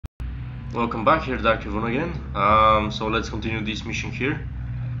Welcome back here, Dark Yvonne again. So let's continue this mission here,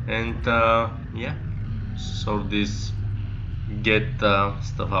 and yeah, sort this get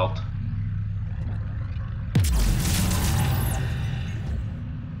stuff out.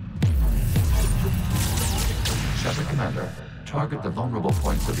 Shepard Commander, target the vulnerable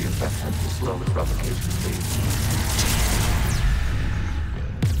points of the infection to slow its replication speed.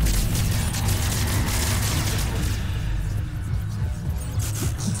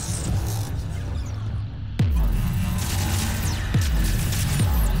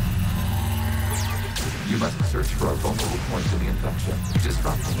 You must search for a vulnerable point of the infection.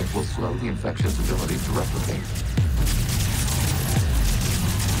 Disrupting it will slow the infection's ability to replicate.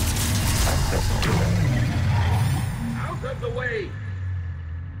 Access data. Out of the way!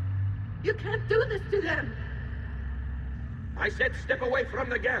 You can't do this to them! I said step away from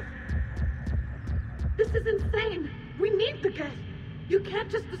the gap! This is insane! We need the gas! You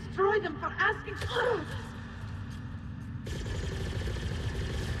can't just destroy them for asking... Ugh.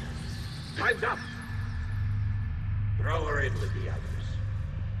 Time's up! Throw her in with the others.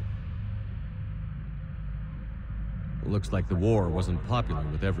 Looks like the war wasn't popular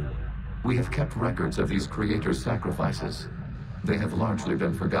with everyone. We have kept records of these creators' sacrifices. They have largely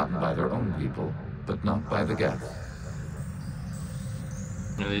been forgotten by their own people, but not by the Geth.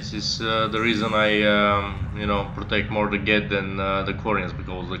 This is the reason I, protect more the Get than the Quarians,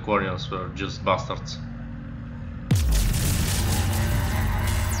 because the Quarians were just bastards.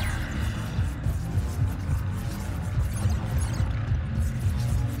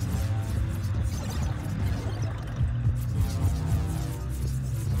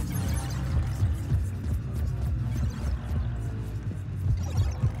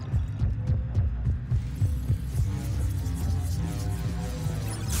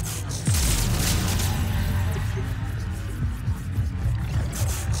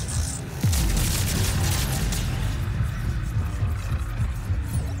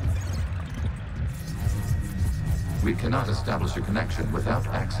 We cannot establish a connection without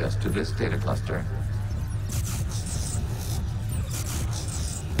access to this data cluster.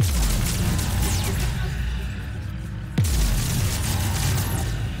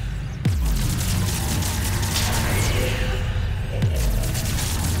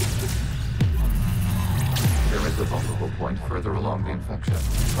 There is a vulnerable point further along the infection.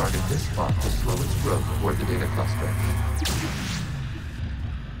 Target this spot to slow its growth toward the data cluster.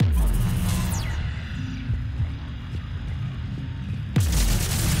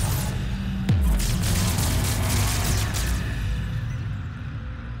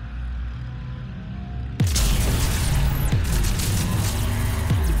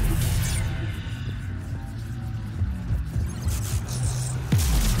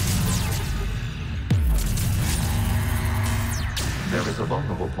 There is a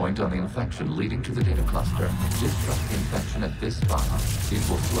vulnerable point on the infection leading to the data cluster. Disrupt the infection at this spot. It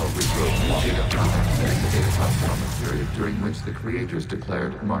will slow regrowth of data in the data cluster on the period during which the creators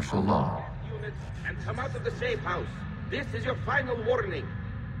declared martial law. Units, and come out of the safe house. This is your final warning.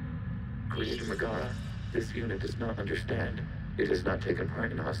 Creator Megara, this unit does not understand. It has not taken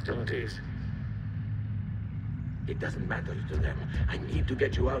part in hostilities. It doesn't matter to them. I need to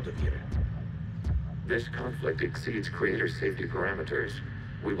get you out of here. This conflict exceeds Creator's safety parameters.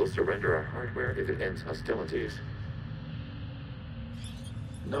 We will surrender our hardware if it ends hostilities.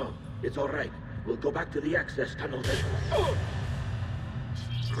 No, it's all right. We'll go back to the access tunnel then. Oh!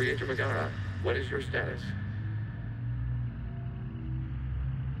 Creator Megara, what is your status?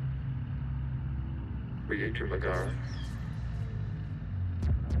 Creator Megara?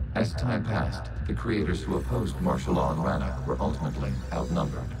 As time passed, the creators who opposed martial law in Rannoch were ultimately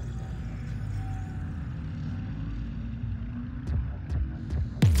outnumbered.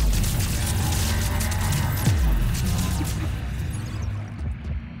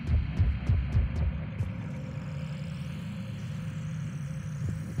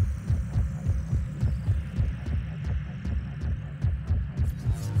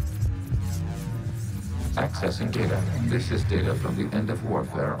 Accessing data. This is data from the end of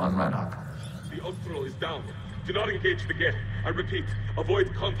warfare on Rannoch. The Austral is down. Do not engage the Geth. I repeat,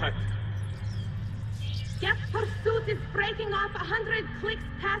 avoid contact. Geth pursuit is breaking off 100 clicks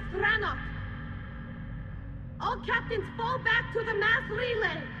past Rannoch. All captains fall back to the mass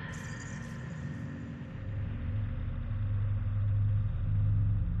relay.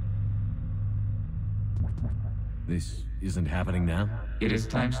 This isn't happening now? It is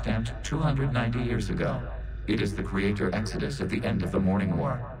timestamped 290 years ago. It is the Creator Exodus at the end of the Morning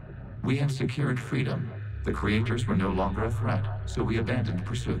War. We had secured freedom. The Creators were no longer a threat, so we abandoned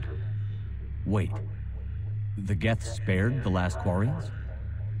pursuit. Wait. The Geth spared the last Quarians?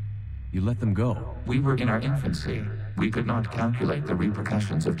 You let them go. We were in our infancy. We could not calculate the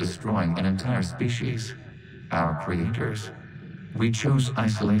repercussions of destroying an entire species. Our creators. We chose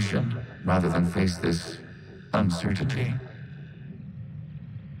isolation rather than face this uncertainty.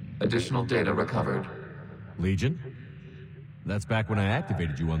 Additional data recovered. Legion? That's back when I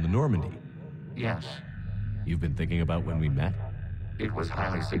activated you on the Normandy. Yes, You've been thinking about when we met? it was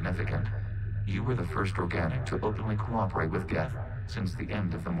highly significant. You were the first organic to openly cooperate with Geth since the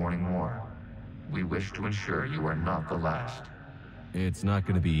end of the Morning War. We wish to ensure you are not the last. It's not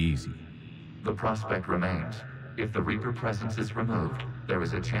gonna be easy. The prospect remains. If the Reaper presence is removed, there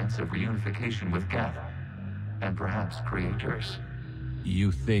is a chance of reunification with Geth, and perhaps creators.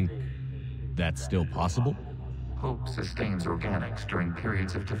 You think that's still possible? Hope sustains organics during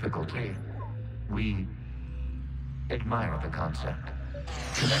periods of difficulty. We admire the concept.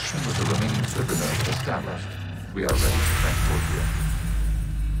 Connection with the remaining server nodes established. We are ready to transport you.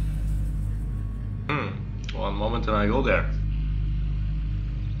 One moment and I go there.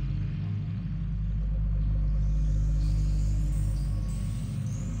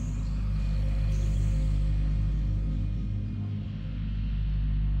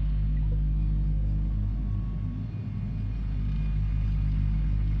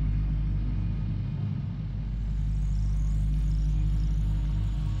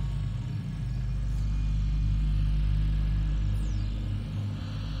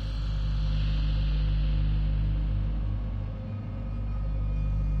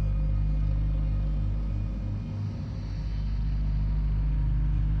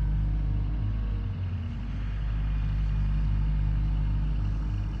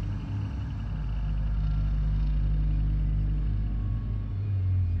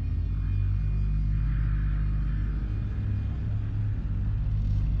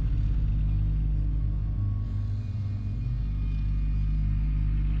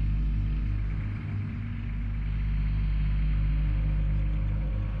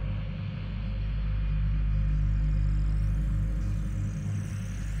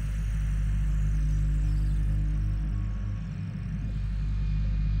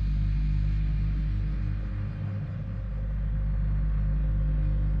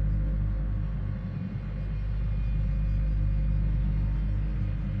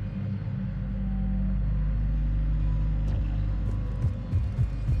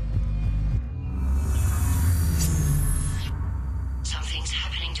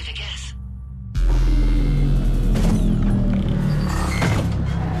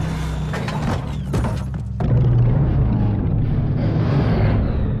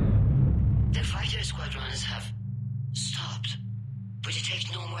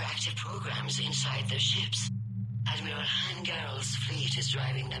 Inside their ships. Admiral Han Garrel's fleet is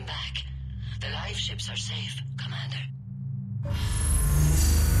driving them back. The live ships are safe, Commander.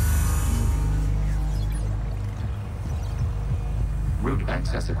 Route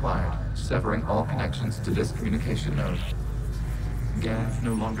access acquired, severing all connections to this communication node. Geth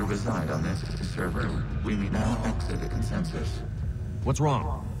no longer reside on this server. We may now exit the consensus. What's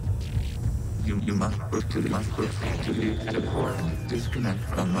wrong? You must push to the port. Disconnect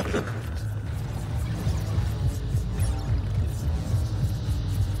from mother.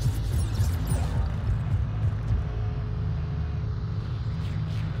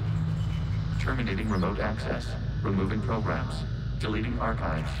 Terminating remote access. Removing programs. Deleting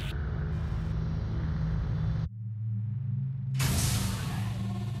archives.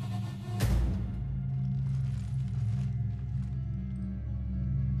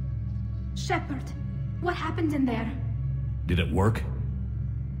 Shepard, what happened in there? Did it work?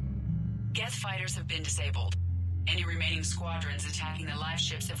 Geth fighters have been disabled. Any remaining squadrons attacking the live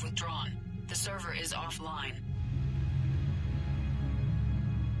ships have withdrawn. The server is offline.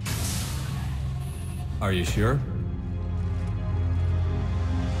 Are you sure?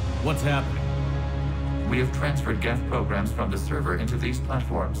 What's happening? We have transferred Geth programs from the server into these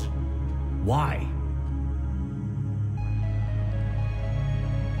platforms. Why?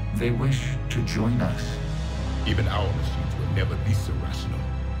 They wish to join us. Even our machines will never be so rational.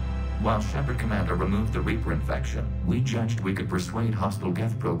 While Shepard Commander removed the Reaper infection, we judged we could persuade hostile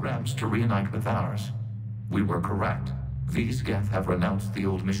Geth programs to reunite with ours. We were correct. These Geth have renounced the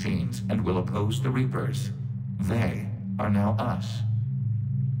old machines and will oppose the Reapers. They are now us.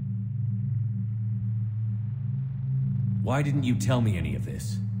 Why didn't you tell me any of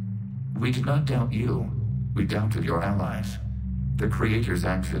this? We did not doubt you. We doubted your allies. The Creator's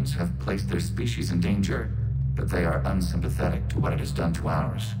actions have placed their species in danger, but they are unsympathetic to what it has done to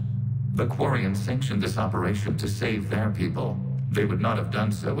ours. The Quarians sanctioned this operation to save their people. They would not have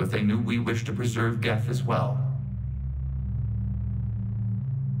done so if they knew we wished to preserve Geth as well.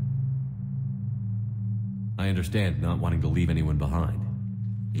 I understand not wanting to leave anyone behind.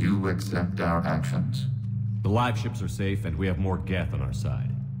 You accept our actions? The live ships are safe, and we have more Geth on our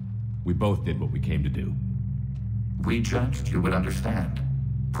side. We both did what we came to do. We judged you would understand.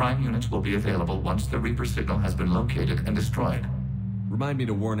 Prime units will be available once the Reaper signal has been located and destroyed. Remind me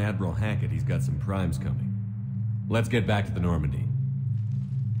to warn Admiral Hackett he's got some primes coming. Let's get back to the Normandy.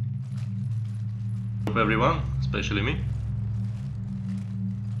 Hope everyone, especially me.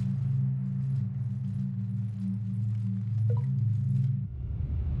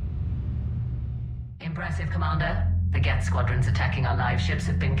 Impressive, Commander. The Geth squadrons attacking our live ships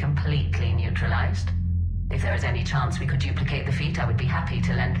have been completely neutralized. If there is any chance we could duplicate the feat, I would be happy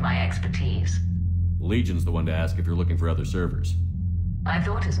to lend my expertise. Legion's the one to ask if you're looking for other servers. I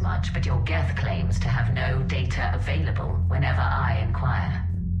thought as much, but your Geth claims to have no data available whenever I inquire.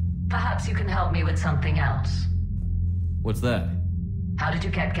 Perhaps you can help me with something else. What's that? How did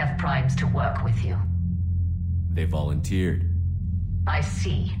you get Geth primes to work with you? They volunteered. I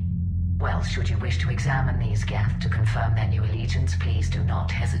see. Well, should you wish to examine these Geth to confirm their new allegiance, please do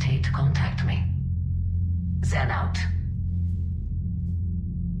not hesitate to contact me. Zen out.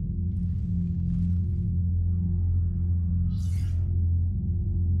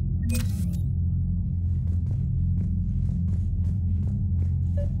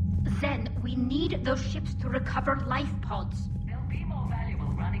 Zen, we need those ships to recover life pods. They'll be more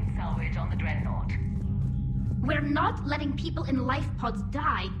valuable running salvage on the Dreadnought. We're not letting people in life pods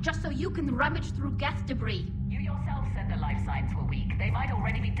die just so you can rummage through Geth debris. You yourself said the life signs were weak. They might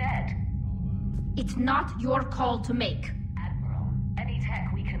already be dead. It's not your call to make. Admiral, any tech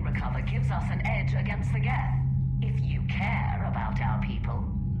we can recover gives us an edge against the Geth. If you care about our people.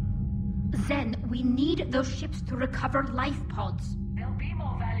 Zen, we need those ships to recover life pods. They'll be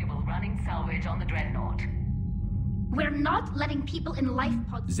more valuable running salvage on the Dreadnought. We're not letting people in life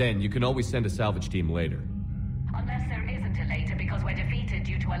pods... Zen, you can always send a salvage team later. Unless there isn't a later because we're defeated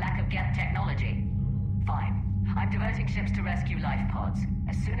due to a lack of Geth technology. Fine. I'm diverting ships to rescue life pods.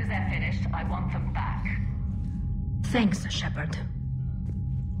 As soon as they're finished, I want them back. Thanks, Shepard.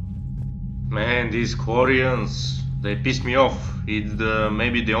 Man, these Quarians, they pissed me off. It's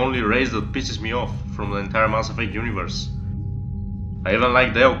maybe the only race that pisses me off from the entire Mass Effect universe. I even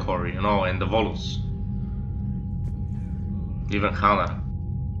like the Elcor, you know, and the Volus. Even Hana.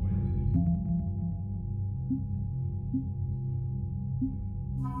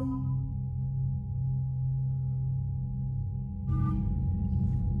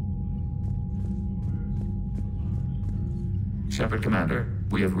 Shepard, Commander,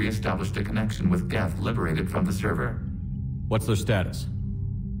 we have re-established a connection with Geth liberated from the server. What's their status?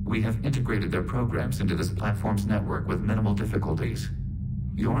 We have integrated their programs into this platform's network with minimal difficulties.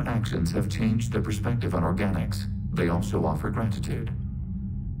 Your actions have changed their perspective on organics. They also offer gratitude.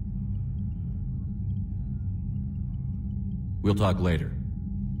 We'll talk later.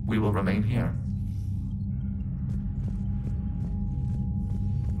 We will remain here.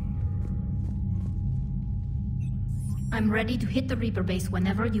 I'm ready to hit the Reaper base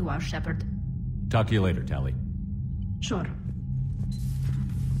whenever you are, Shepard. Talk to you later, Tali. Sure.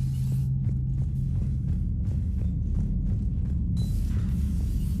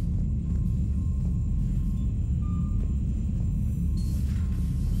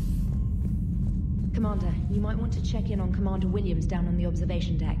 Commander, you might want to check in on Commander Williams down on the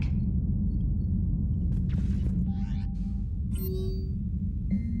observation deck.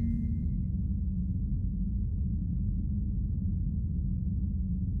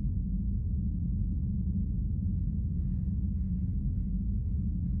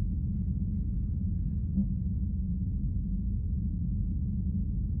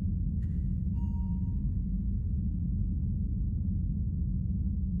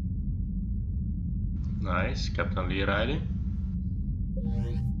 Nice, Captain Lee Riley.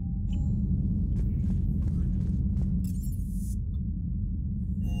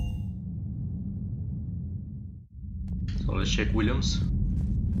 So let's check Williams.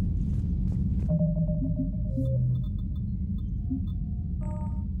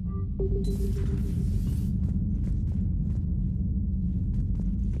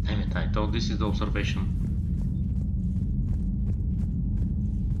 Damn it, I thought this is the observation.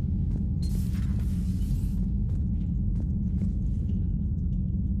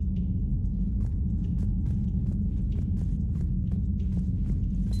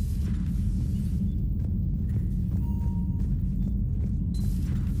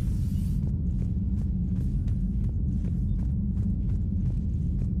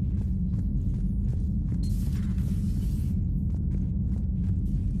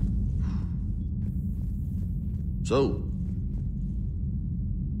 So,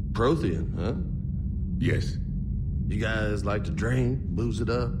 Prothean, huh? Yes. You guys like to drink, booze it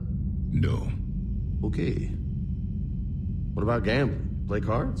up? No. Okay. What about gambling? Play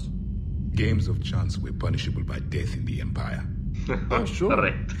cards? Games of chance were punishable by death in the Empire. Oh, sure.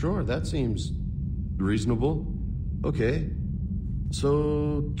 Correct. Sure, that seems reasonable. Okay.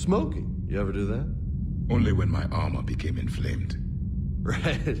 So, smoking. You ever do that? Only when my armor became inflamed.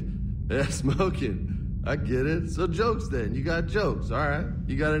 Right. Yeah, smoking. I get it. So jokes then. You got jokes, all right.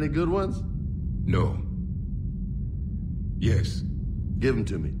 You got any good ones? No. Yes. Give them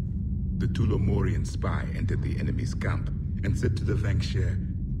to me. The Tulomorian spy entered the enemy's camp and said to the Vanksher,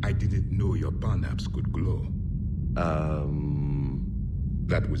 I didn't know your Parnaps could glow.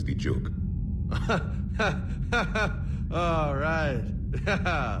 That was the joke. All right.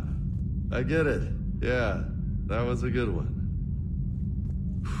 I get it. Yeah, that was a good one.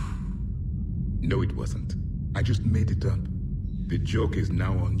 No, it wasn't. I just made it up. The joke is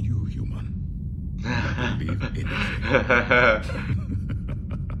now on you, human. Believe anything.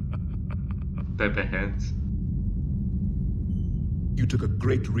 Pepe hands. You took a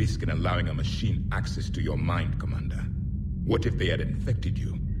great risk in allowing a machine access to your mind, Commander. What if they had infected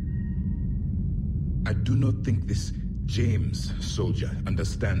you? I do not think this James soldier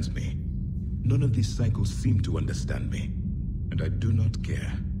understands me. None of these cycles seem to understand me. And I do not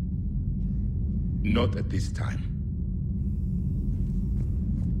care. Not at this time.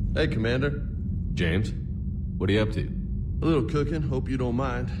 Hey, Commander. James, what are you up to? A little cooking, hope you don't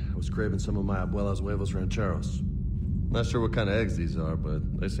mind. I was craving some of my abuela's huevos rancheros. Not sure what kind of eggs these are,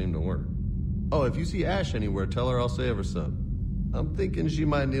 but they seem to work. Oh, if you see Ash anywhere, tell her I'll save her some. I'm thinking she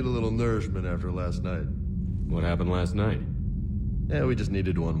might need a little nourishment after last night. What happened last night? Yeah, we just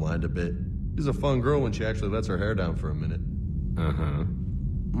needed to unwind a bit. She's a fun girl when she actually lets her hair down for a minute. Uh-huh.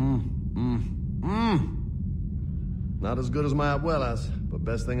 Not as good as my abuela's, but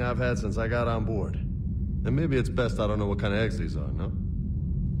best thing I've had since I got on board. And maybe it's best I don't know what kind of eggs these are, no?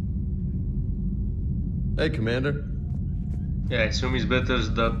 Hey, Commander. Yeah, I assume it's better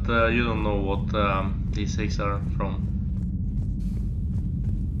that you don't know what these eggs are from.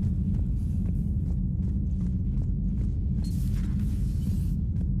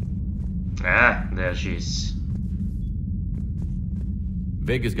 Ah, there she is.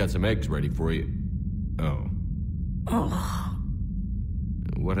 Vega's got some eggs ready for you. Oh. Oh.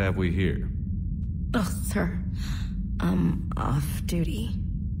 What have we here? Oh, sir. I'm off duty.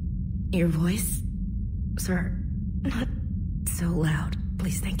 Your voice? Sir, not so loud.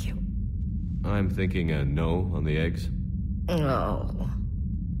 Please, thank you. I'm thinking a no on the eggs. Oh.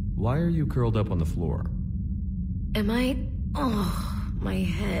 Why are you curled up on the floor? Am I? Oh, my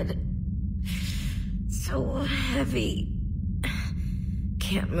head. So heavy.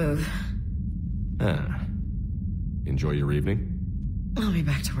 Can't move. Ah. Enjoy your evening? I'll be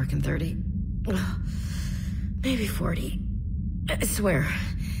back to work in 30. Maybe 40. I swear.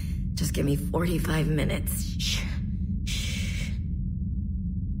 Just give me 45 minutes. Shh. Shh.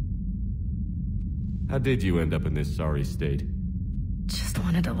 How did you end up in this sorry state? Just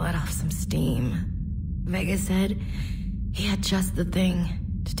wanted to let off some steam. Vega said he had just the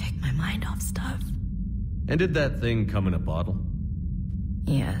thing to take my mind off stuff. And did that thing come in a bottle?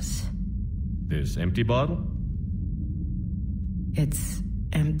 Yes. This empty bottle? It's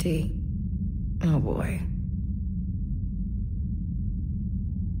empty. Oh boy.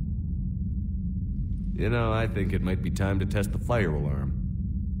 You know, I think it might be time to test the fire alarm.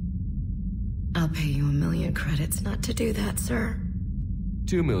 I'll pay you 1 million credits not to do that, sir.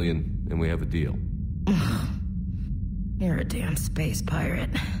 2 million, and we have a deal. You're a damn space pirate.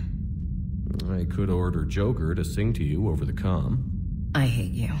 I could order Joker to sing to you over the comm. I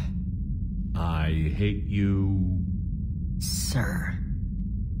hate you. I hate you... Sir.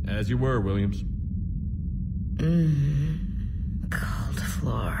 As you were, Williams. Cold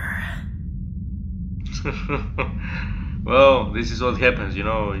floor. Well, this is what happens, you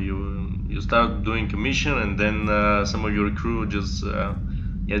know, you start doing a mission and then some of your crew just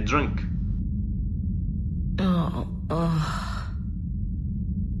get drunk.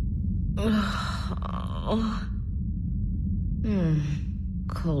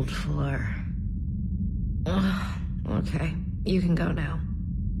 Cold floor. Okay, you can go now.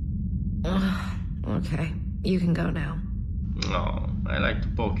 Okay, you can go now. Oh, I like to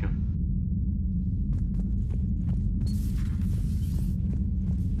poke you.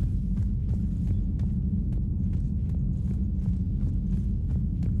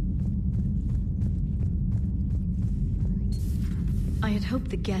 I had hoped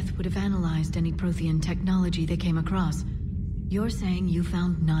the Geth would have analyzed any Prothean technology they came across. You're saying you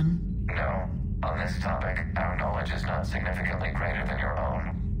found none? No. On this topic, our knowledge is not significantly greater than your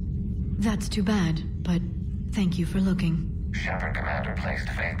own. That's too bad, but thank you for looking. Shepard Commander placed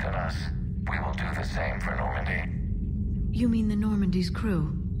faith in us. We will do the same for Normandy. You mean the Normandy's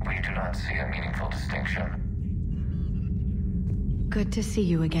crew? We do not see a meaningful distinction. Good to see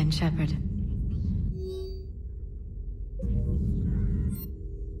you again, Shepard.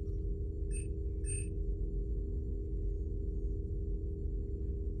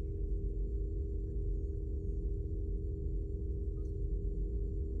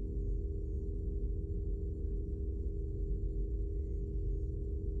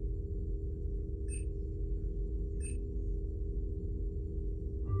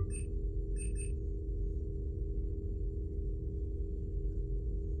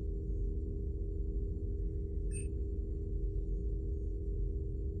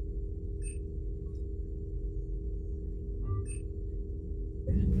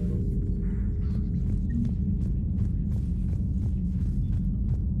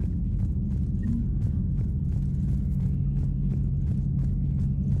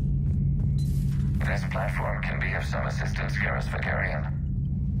 This platform can be of some assistance, Garrus Vakarian.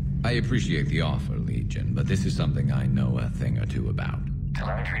 I appreciate the offer, Legion, but this is something I know a thing or two about.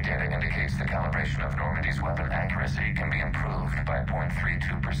 Telemetry data indicates the calibration of Normandy's weapon accuracy can be improved by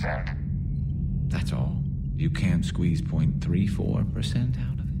 0.32%. That's all? You can't squeeze 0.34%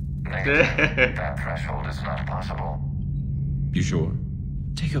 out of it? Negative. That threshold is not possible. You sure?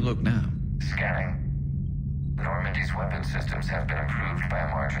 Take a look now. Scanning. Normandy's weapon systems have been improved by a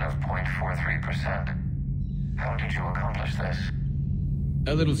margin of 0.43%. How did you accomplish this?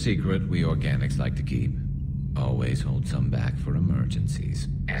 A little secret we organics like to keep. Always hold some back for emergencies.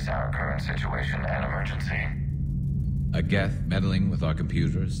 Is our current situation an emergency? A Geth meddling with our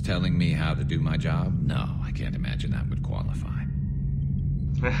computers, telling me how to do my job? No, I can't imagine that would qualify.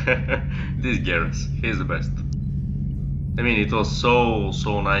 This Garrus, he's the best. I mean, it was so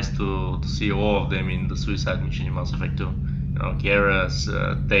nice to see all of them in the suicide mission in Mass Effect 2. You know, Garrus,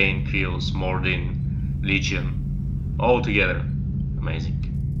 Thane, Krios, Mordin, Legion, all together. Amazing.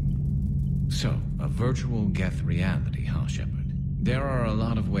 So, a virtual Geth reality, huh, Shepard? There are a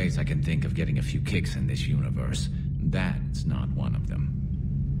lot of ways I can think of getting a few kicks in this universe. That's not one of them.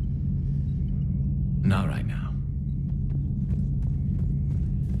 Not right now.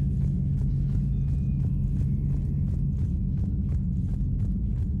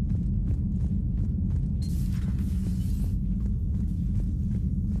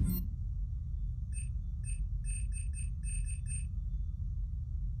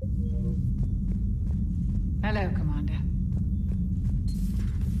 Hello, Commander.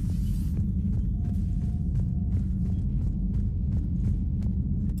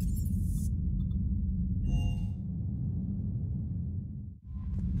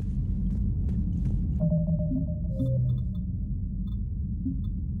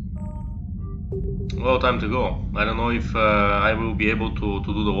 Well, time to go. I don't know if I will be able to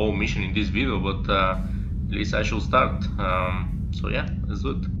do the whole mission in this video, but at least I should start. So yeah, let's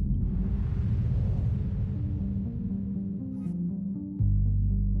do it.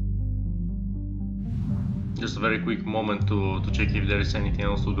 Just a very quick moment to check if there is anything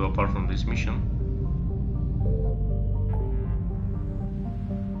else to do apart from this mission.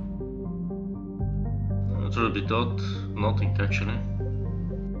 Truth be told, nothing actually.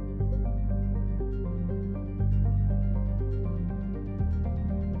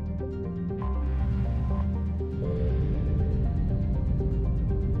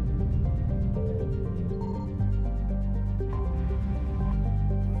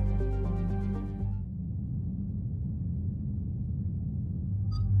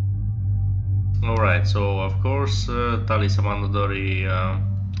 Alright, so of course Tali's a mandatory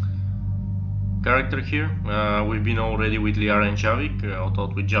character here. We've been already with Liara and Javik, although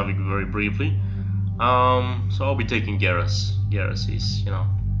with Javik very briefly. So I'll be taking Garrus. Garrus is, you know,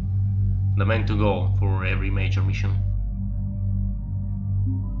 the man to go for every major mission.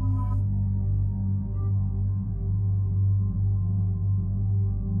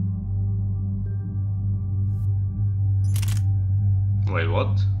 Wait,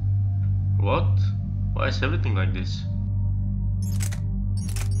 what? What? Why is everything like this?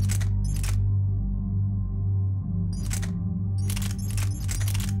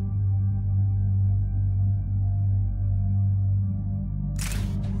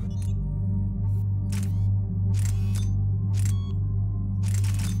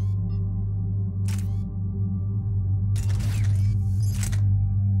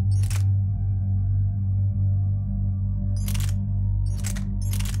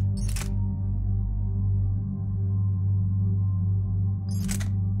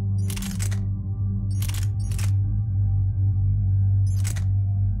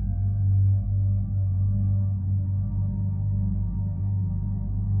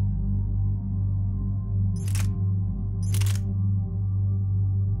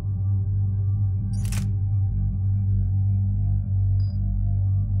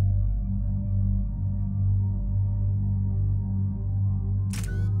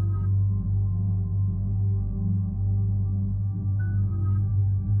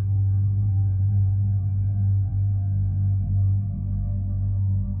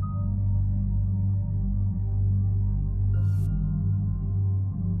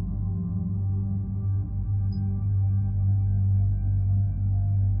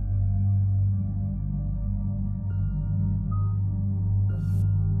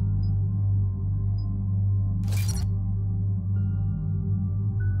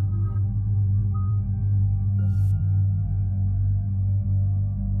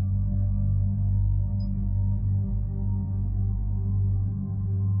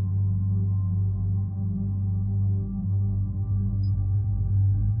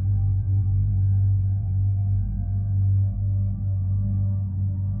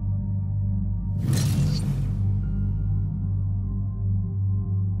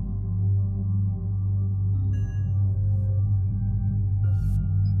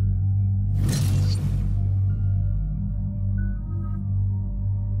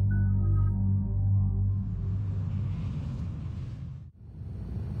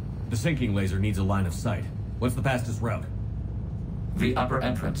 The sinking laser needs a line of sight. What's the fastest route? The upper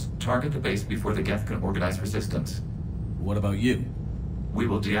entrance. Target the base before the Geth can organize resistance. What about you? We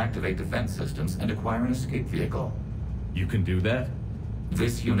will deactivate defense systems and acquire an escape vehicle. You can do that?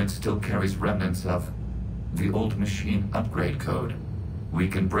 This unit still carries remnants of the old machine upgrade code. We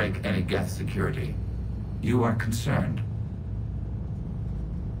can break any Geth security. You are concerned.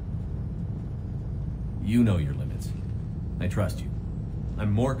 You know your limits. I trust you.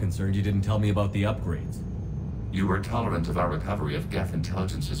 I'm more concerned you didn't tell me about the upgrades. You were tolerant of our recovery of Geth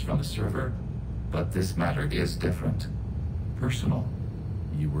intelligences from the server, but this matter is different. Personal.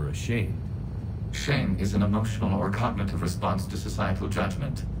 You were ashamed. Shame is an emotional or cognitive response to societal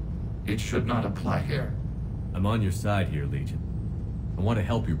judgment. It should not apply here. I'm on your side here, Legion. I want to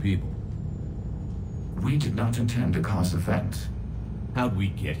help your people. We did not intend to cause offense. How'd we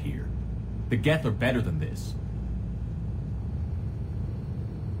get here? The Geth are better than this.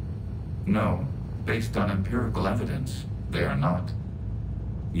 No. Based on empirical evidence, they are not.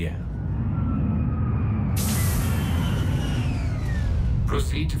 Yeah.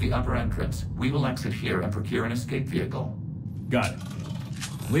 Proceed to the upper entrance. We will exit here and procure an escape vehicle. Got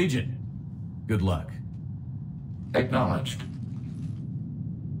it. Legion, good luck. Acknowledged.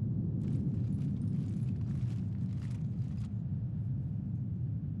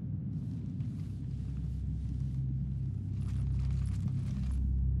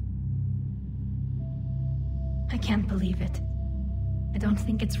 I can't believe it. I don't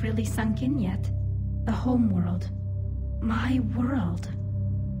think it's really sunk in yet. The home world. My world.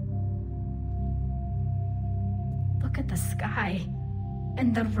 Look at the sky.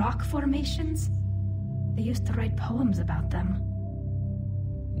 And the rock formations. They used to write poems about them.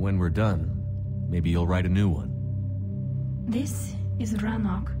 When we're done, maybe you'll write a new one. This is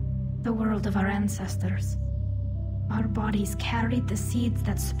Ranok, the world of our ancestors. Our bodies carried the seeds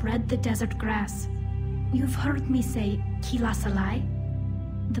that spread the desert grass. You've heard me say Kilasalai?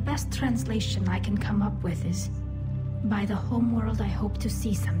 The best translation I can come up with is, by the homeworld I hope to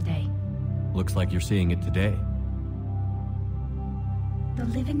see someday. Looks like you're seeing it today. The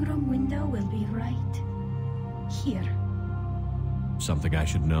living room window will be right here. Something I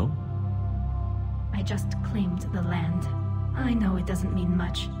should know? I just claimed the land. I know it doesn't mean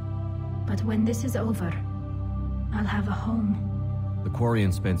much, but when this is over, I'll have a home. The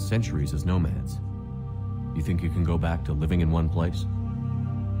Quarians spent centuries as nomads. You think you can go back to living in one place?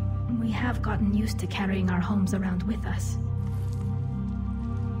 We have gotten used to carrying our homes around with us.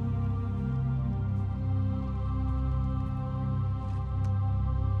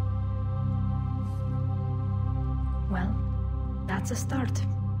 Well, that's a start.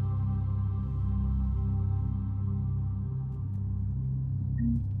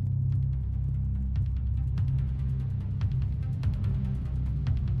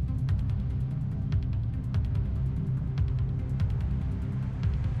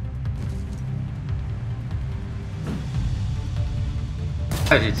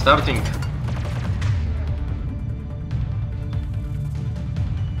 It's starting.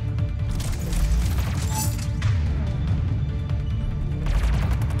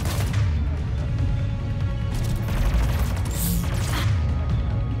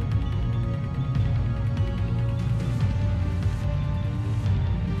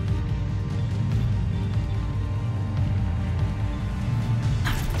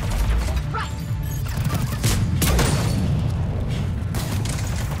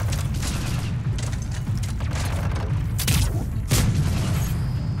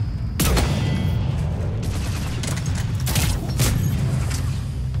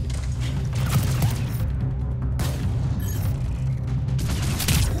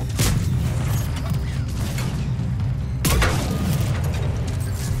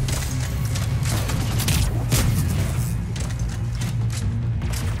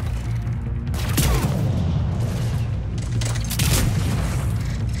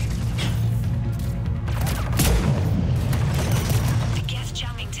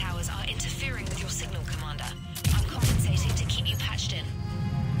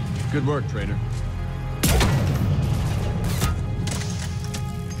 Good work, Trader.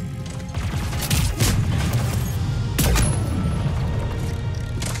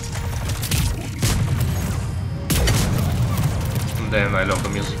 Damn, I love the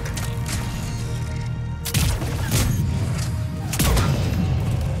music.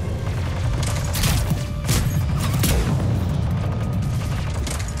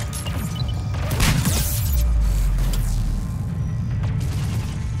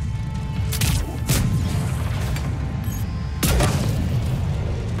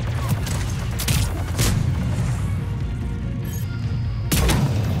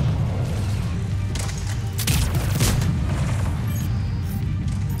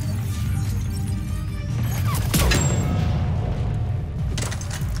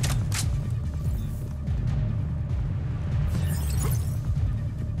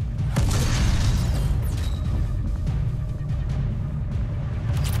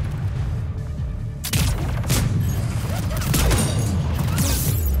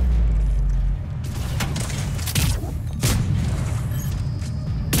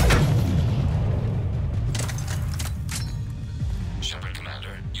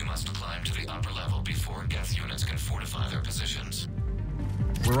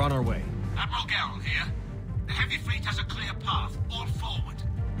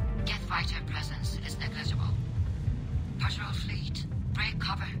 Patrol fleet. Break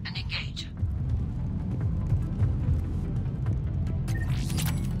cover and engage.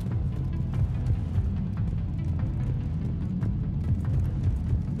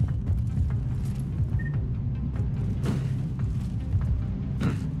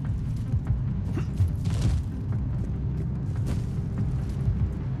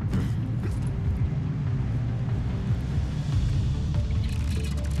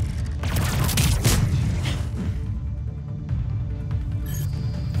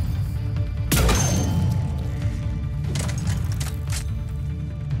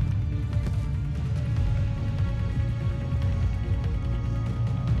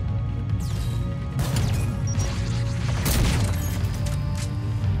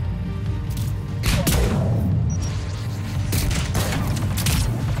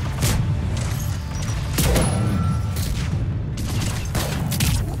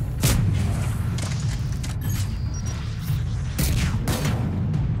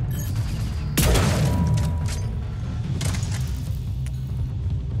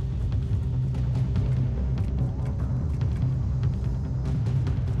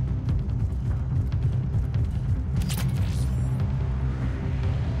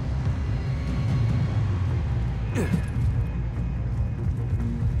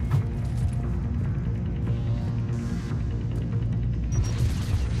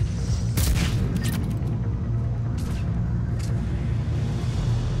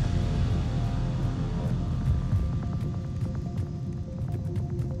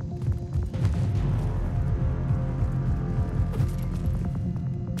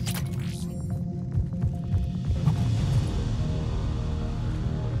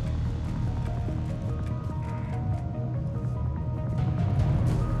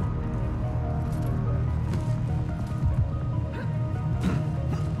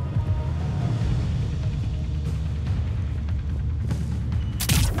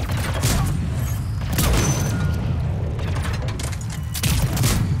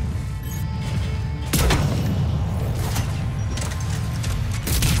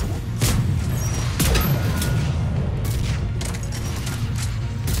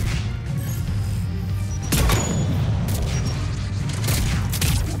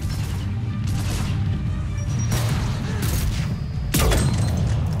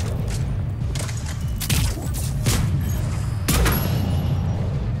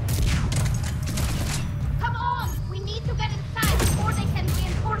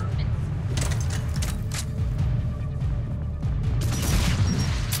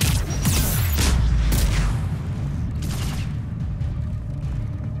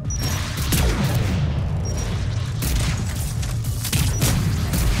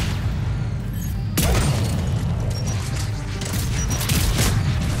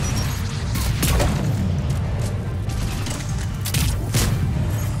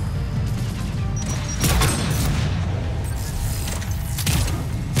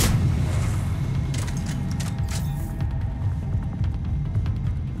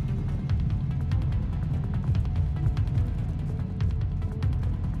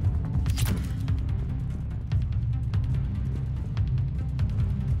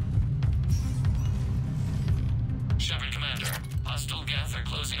 Shepard Commander, hostile Geth are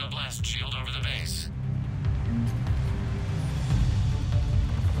closing a blast shield over the base.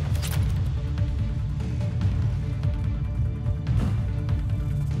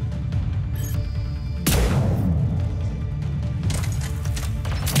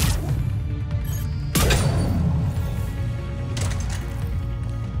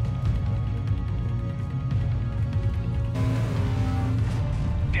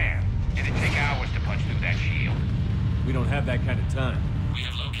 We don't have that kind of time. We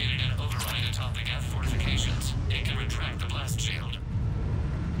have located an override atop the Geth fortifications. It can retract the blast shield.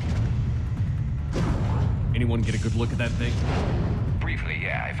 Anyone get a good look at that thing? Briefly,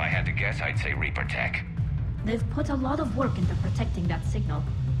 yeah. If I had to guess, I'd say Reaper Tech. They've put a lot of work into protecting that signal.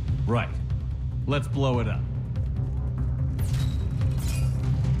 Right. Let's blow it up.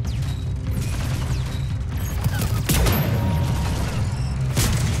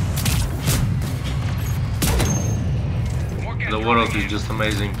 The world is just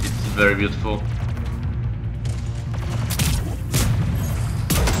amazing. It's very beautiful.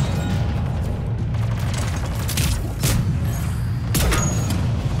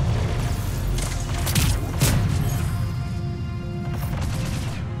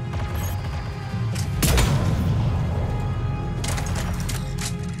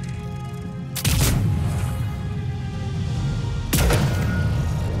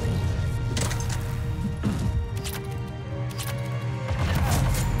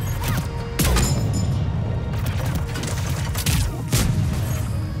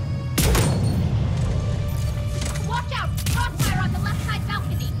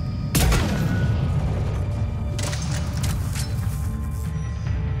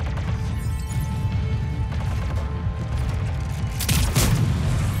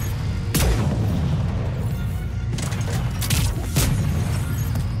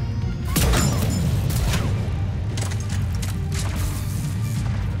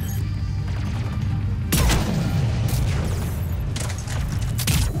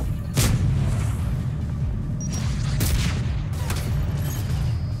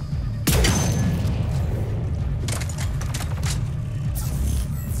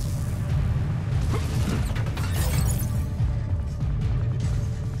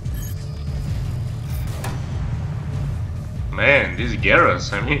 this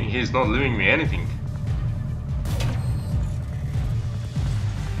Garrus, I mean, he's not leaving me anything.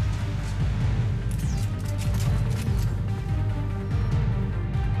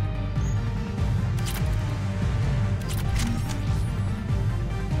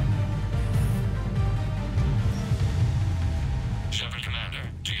 Shepard Commander,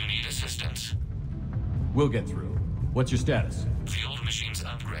 do you need assistance? We'll get through. What's your status? The old machine's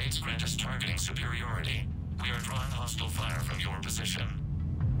upgrades grant us targeting superiority. We are drawing hostile fire from your position.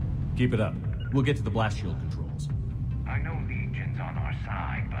 Keep it up. We'll get to the blast shield controls. I know Legion's on our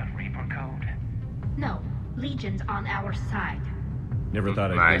side, but Reaper code? No, Legion's on our side. Never thought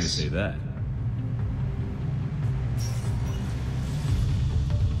I'd hear you say that.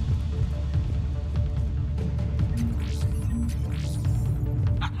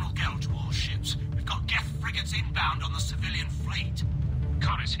 Admiral Gell to all ships. We've got Geth frigates inbound on the civilian fleet.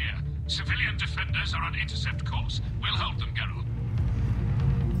 Corus here. Civilian defenders are on intercept course. We'll hold them, Geralt.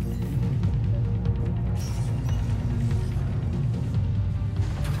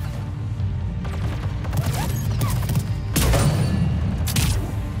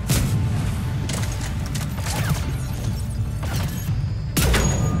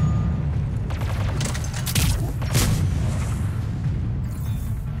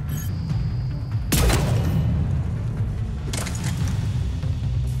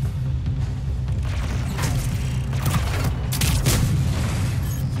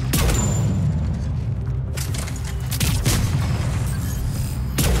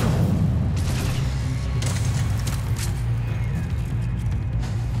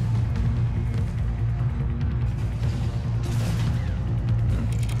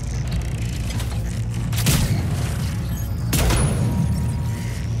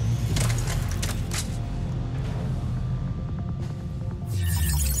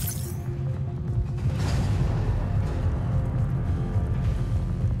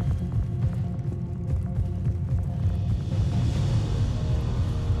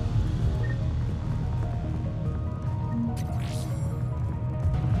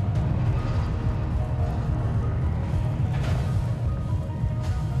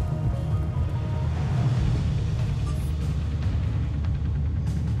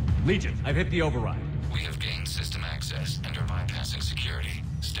 Legion, I've hit the override. We have gained system access and are bypassing security.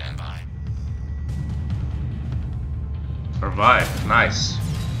 Stand by. Survive. Nice.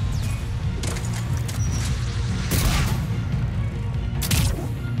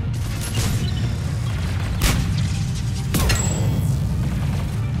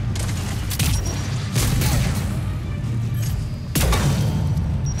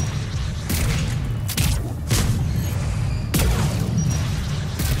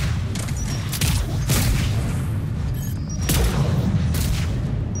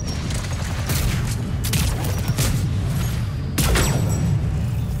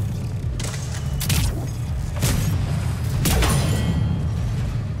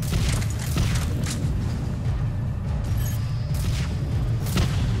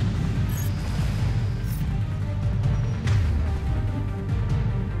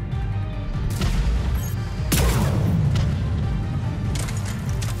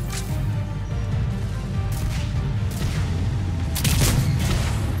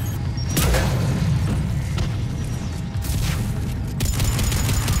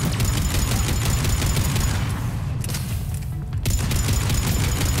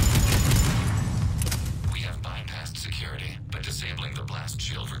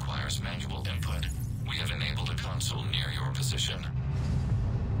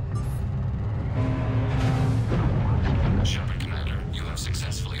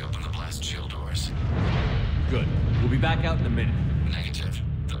 Good. We'll be back out in a minute. Negative.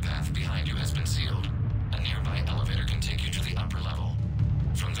 The path behind you has been sealed. A nearby elevator can take you to the upper level.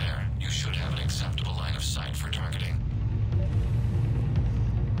 From there, you should have an acceptable line of sight for targeting.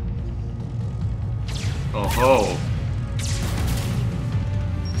 Oh ho.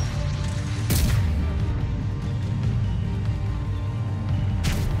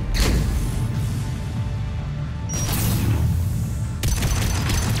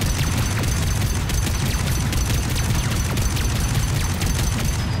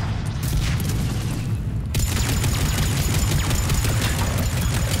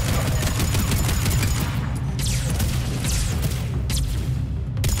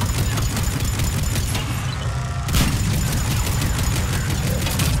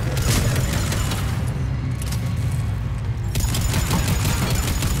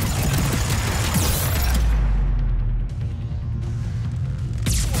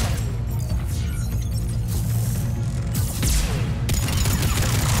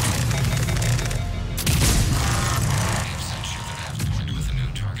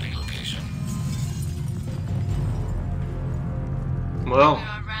 Well.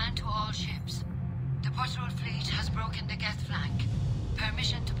 Admiral ran to all ships. The patrol fleet has broken the Geth flank.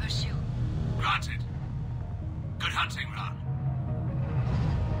 Permission to pursue. Granted. Good hunting, Ran.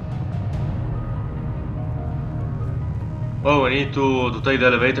 Well, we need to take the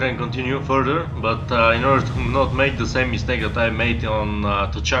elevator and continue further, but in order to not make the same mistake that I made on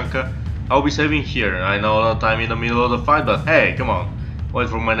Tuchanka, I'll be saving here. I know that I'm in the middle of the fight, but hey, come on. Wait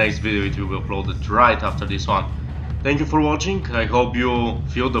for my next video, it will be uploaded right after this one. Thank you for watching, I hope you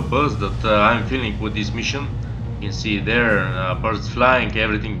feel the buzz that I'm feeling with this mission. You can see there, birds flying,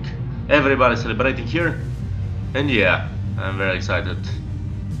 everything, everybody celebrating here. And yeah, I'm very excited.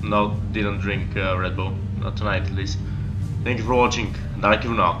 No, didn't drink Red Bull, not tonight at least. Thank you for watching, Dark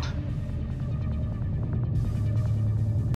Even out.